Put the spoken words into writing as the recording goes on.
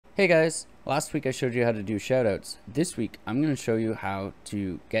Hey guys, last week I showed you how to do shoutouts. This week I'm going to show you how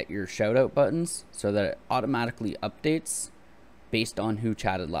to get your shoutout buttons so that it automatically updates based on who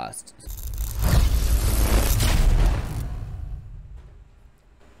chatted last.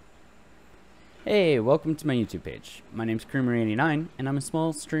 Hey, welcome to my YouTube page. My name's Creamer89 and I'm a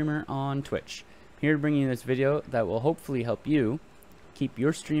small streamer on Twitch. I'm here to bring you this video that will hopefully help you keep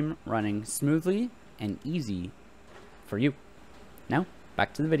your stream running smoothly and easy for you. Now,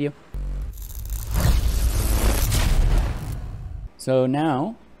 back to the video. So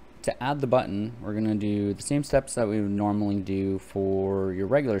now, to add the button, we're going to do the same steps that we would normally do for your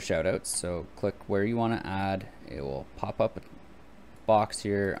regular shoutouts. So click where you want to add. It will pop up a box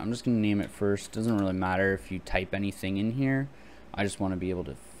here. I'm just going to name it first. Doesn't really matter if you type anything in here. I just want to be able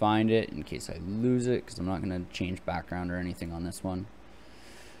to find it in case I lose it, because I'm not going to change background or anything on this one.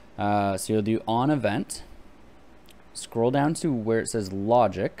 So you'll do on event. Scroll down to where it says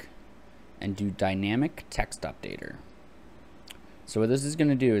logic and do dynamic text updater. So what this is going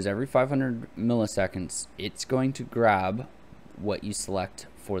to do is every 500 milliseconds, it's going to grab what you select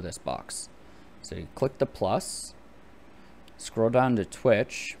for this box. So you click the plus, scroll down to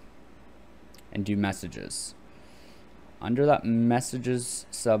Twitch, and do messages. Under that messages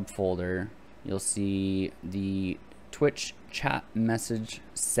subfolder, you'll see the Twitch chat message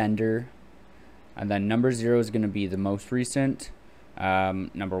sender. And then number 0 is going to be the most recent,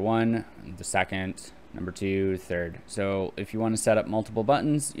 number 1, the second, number 2, third. So if you want to set up multiple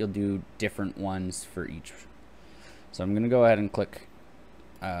buttons, you'll do different ones for each. So I'm going to go ahead and click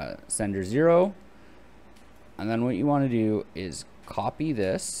sender 0. And then what you want to do is copy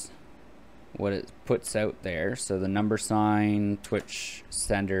this, what it puts out there. So the number sign, Twitch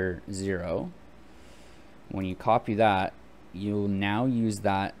sender 0. When you copy that, you'll now use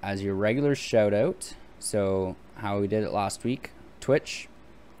that as your regular shoutout. So how we did it last week, Twitch,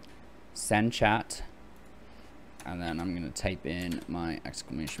 send chat, and then I'm going to type in my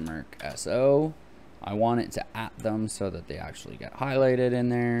exclamation mark SO. I want it to at them so that they actually get highlighted in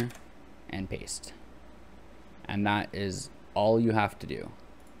there, and paste. And that is all you have to do.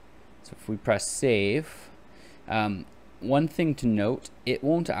 So if we press save, one thing to note, it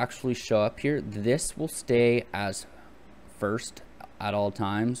won't actually show up here. This will stay as first at all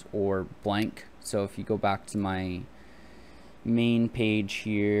times or blank. So if you go back to my main page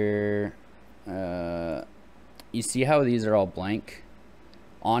here, you see how these are all blank?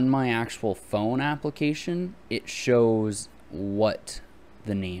 On my actual phone application, it shows what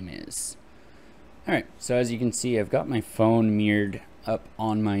the name is. Alright, so as you can see, I've got my phone mirrored up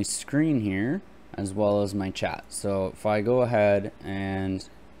on my screen here, as well as my chat. So if I go ahead and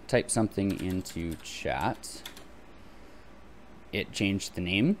type something into chat, it changed the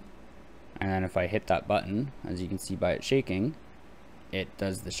name. And then if I hit that button, as you can see by it shaking, it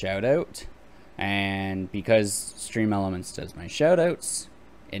does the shout out. And because Stream Elements does my shout outs,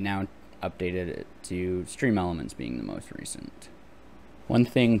 it now updated it to Stream Elements being the most recent. One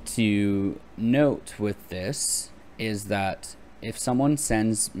thing to note with this is that if someone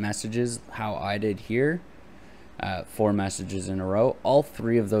sends messages how I did here, 4 messages in a row, all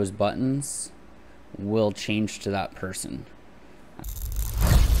 3 of those buttons will change to that person.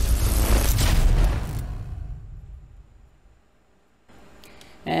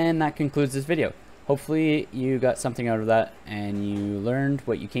 And that concludes this video. Hopefully you got something out of that and you learned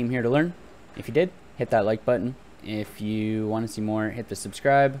what you came here to learn. If you did, hit that like button. If you want to see more, hit the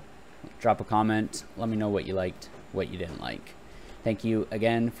subscribe, drop a comment, let me know what you liked, what you didn't like. Thank you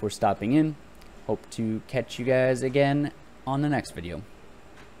again for stopping in. Hope to catch you guys again on the next video.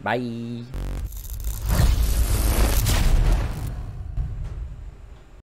 Bye.